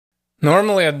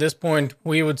Normally, at this point,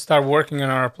 we would start working on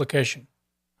our application.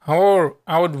 However,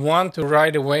 I would want to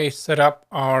right away set up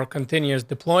our continuous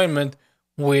deployment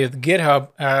with GitHub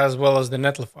as well as the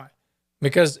Netlify.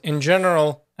 Because in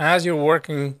general, as you're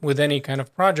working with any kind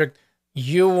of project,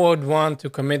 you would want to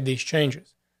commit these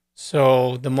changes.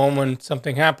 So the moment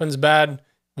something happens bad,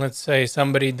 let's say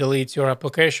somebody deletes your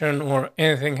application or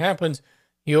anything happens,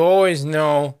 you always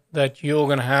know that you're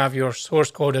going to have your source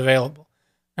code available.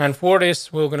 And for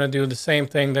this, we're going to do the same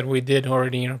thing that we did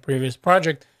already in our previous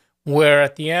project, where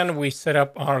at the end we set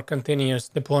up our continuous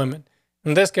deployment.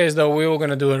 In this case, though, we were going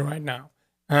to do it right now.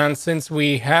 And since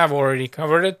we have already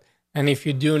covered it, and if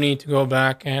you do need to go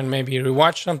back and maybe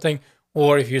rewatch something,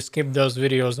 or if you skip those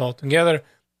videos altogether,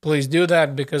 please do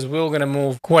that because we're going to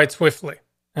move quite swiftly.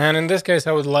 And in this case,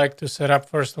 I would like to set up,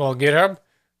 first of all, GitHub.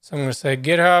 So I'm going to say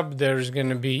GitHub. There's going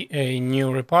to be a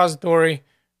new repository,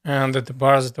 and the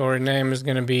repository name is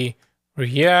going to be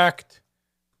React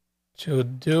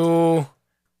Todo,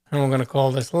 and we're going to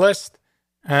call this list.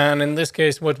 And in this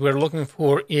case, what we're looking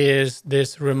for is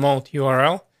this remote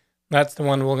URL. That's the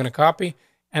one we're going to copy.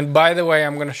 And by the way,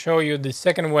 I'm going to show you the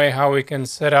second way how we can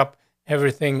set up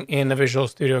everything in the Visual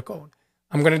Studio Code.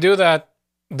 I'm going to do that,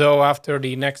 though, after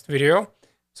the next video.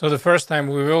 So the first time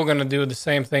we were going to do the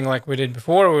same thing like we did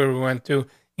before, where we went to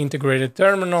integrated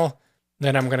terminal.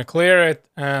 Then I'm going to clear it,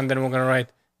 and then we're going to write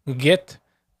git,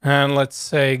 and let's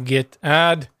say git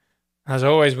add. As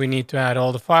always, we need to add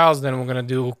all the files. Then we're going to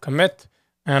do commit,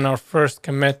 and our first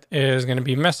commit is going to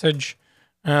be message,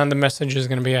 and the message is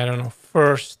going to be, I don't know,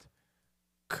 first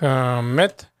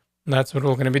commit. That's what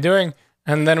we're going to be doing.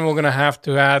 And then we're going to have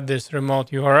to add this remote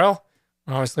URL.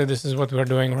 Obviously, this is what we're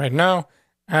doing right now.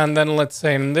 And then let's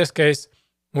say in this case,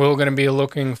 we're going to be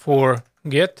looking for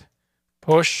git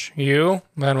push u.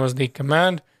 That was the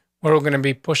command. We're going to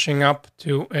be pushing up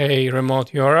to a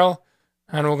remote URL,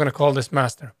 and we're going to call this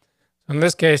master. So in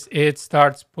this case, it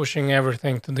starts pushing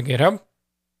everything to the GitHub.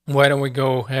 Why don't we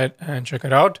go ahead and check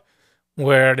it out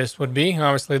where this would be?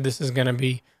 Obviously, this is going to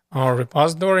be our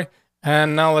repository.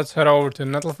 And now let's head over to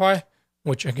Netlify,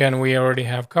 which again, we already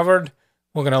have covered.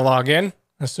 We're going to log in,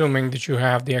 assuming that you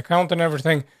have the account and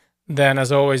everything. Then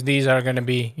as always, these are going to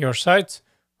be your sites.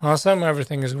 Awesome.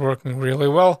 Everything is working really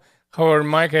well. However, in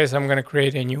my case, I'm going to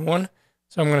create a new one.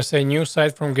 So I'm going to say new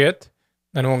site from Git.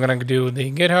 Then we're going to do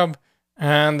the GitHub.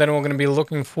 And then we're going to be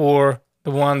looking for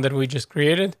the one that we just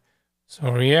created.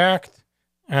 So React.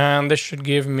 And this should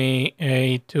give me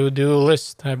a to-do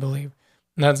list, I believe.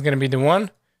 And that's going to be the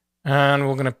one. And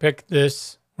we're going to pick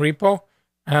this repo.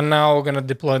 And now we're going to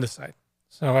deploy the site.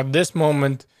 So at this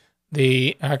moment,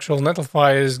 the actual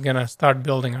Netlify is going to start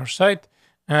building our site.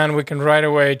 And we can right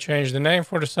away change the name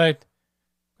for the site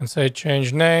and say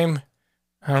change name.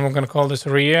 And we're going to call this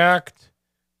React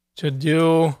to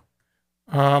do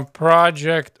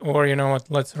project, or you know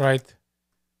what, let's write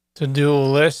to do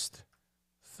list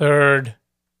third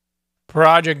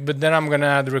project. But then I'm going to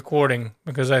add recording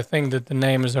because I think that the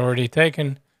name is already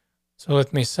taken. So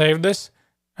let me save this.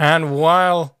 And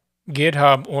while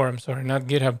GitHub, or I'm sorry, not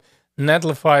GitHub,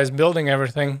 Netlify is building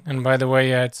everything. And by the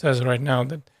way, yeah, it says right now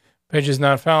that page is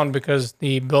not found because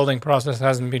the building process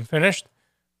hasn't been finished.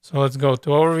 So let's go to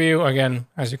overview. Again,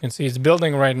 as you can see, it's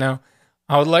building right now.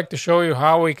 I would like to show you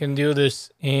how we can do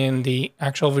this in the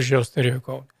actual Visual Studio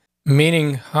Code,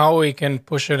 meaning how we can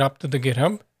push it up to the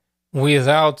GitHub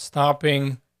without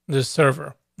stopping the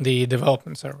server, the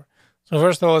development server. So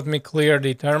first of all, let me clear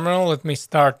the terminal. Let me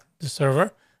start the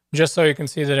server just so you can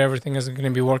see that everything is going to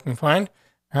be working fine.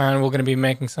 And we're going to be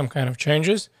making some kind of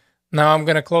changes. Now I'm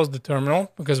going to close the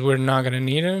terminal because we're not going to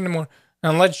need it anymore.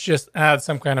 And let's just add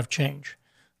some kind of change.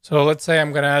 So let's say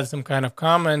I'm going to add some kind of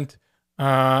comment,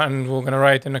 and we're going to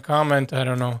write in a comment, I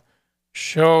don't know,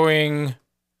 showing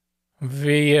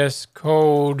VS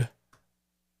Code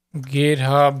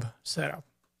GitHub setup,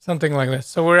 something like this.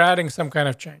 So we're adding some kind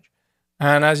of change.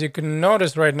 And as you can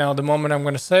notice right now, the moment I'm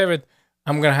going to save it,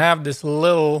 I'm going to have this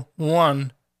little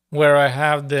one where I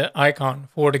have the icon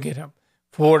for the GitHub,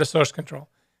 for the source control.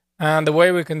 And the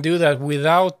way we can do that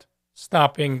without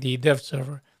stopping the dev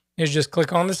server is just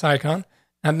click on this icon,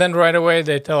 and then right away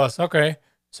they tell us, okay,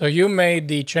 so you made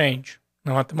the change.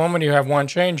 Now at the moment you have one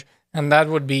change, and that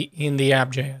would be in the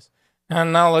app.js.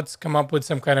 And now let's come up with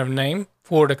some kind of name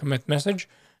for the commit message.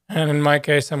 And in my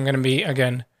case, I'm going to be,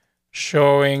 again,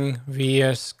 showing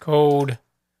VS Code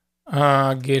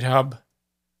GitHub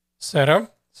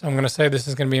setup. So I'm going to say this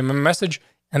is going to be a message,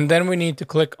 and then we need to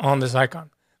click on this icon.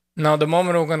 Now, the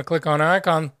moment we're going to click on an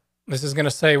icon, this is going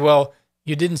to say, well,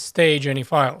 you didn't stage any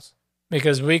files,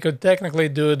 because we could technically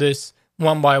do this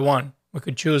one by one. We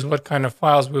could choose what kind of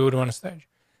files we would want to stage.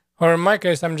 Or in my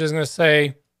case, I'm just going to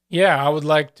say yeah, I would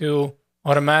like to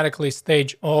automatically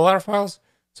stage all our files.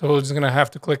 So we're just gonna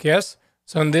have to click yes.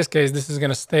 So in this case, this is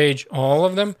gonna stage all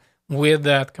of them with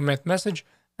that commit message,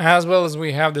 as well as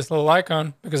we have this little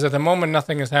icon because at the moment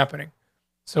nothing is happening.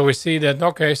 So we see that,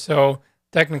 okay, so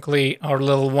technically our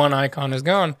little one icon is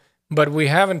gone, but we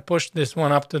haven't pushed this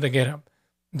one up to the GitHub.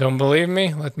 Don't believe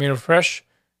me? Let me refresh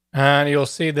and you'll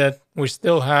see that we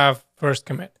still have first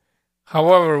commit.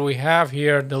 However, we have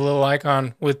here the little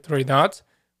icon with 3 dots.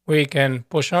 We can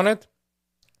push on it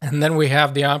and then we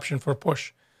have the option for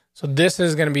push. So this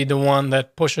is going to be the one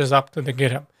that pushes up to the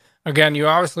GitHub. Again, you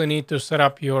obviously need to set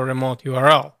up your remote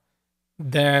URL.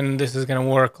 Then this is going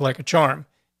to work like a charm.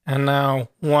 And now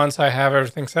once I have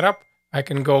everything set up, I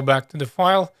can go back to the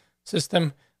file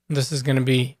system. This is going to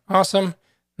be awesome.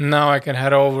 Now I can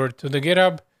head over to the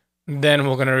GitHub. Then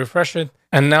we're going to refresh it.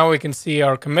 And now we can see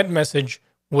our commit message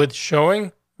with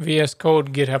showing VS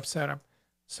Code GitHub setup.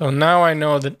 So now I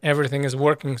know that everything is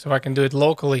working, so I can do it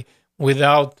locally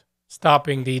without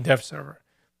stopping the dev server.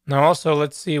 Now also,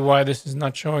 let's see why this is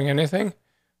not showing anything.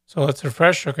 So let's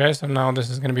refresh. Okay, so now this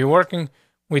is going to be working.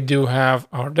 We do have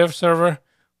our dev server.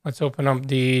 Let's open up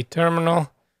the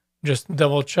terminal. Just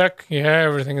double check. Yeah,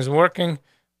 everything is working.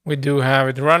 We do have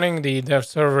it running. The dev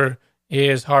server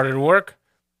is hard at work.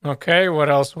 Okay, what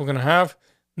else we're going to have?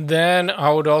 Then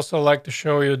I would also like to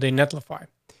show you the Netlify,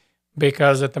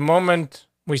 because at the moment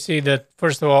we see that,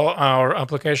 first of all, our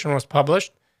application was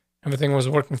published. Everything was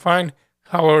working fine.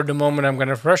 However, the moment I'm going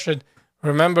to refresh it,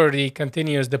 remember the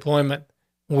continuous deployment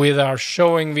with our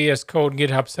showing VS Code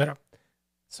GitHub setup.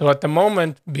 So at the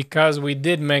moment, because we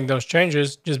did make those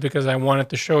changes, just because I wanted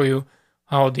to show you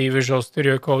how the Visual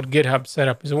Studio Code GitHub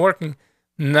setup is working,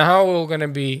 now we're going to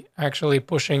be actually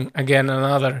pushing again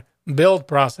another build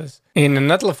process in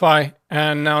Netlify,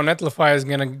 and now Netlify is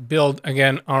going to build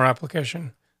again our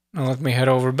application. Now let me head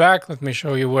over back. Let me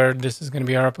show you where this is going to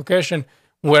be our application,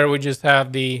 where we just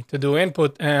have the to-do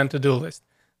input and to-do list.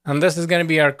 And this is going to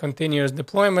be our continuous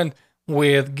deployment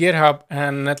with GitHub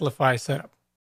and Netlify setup.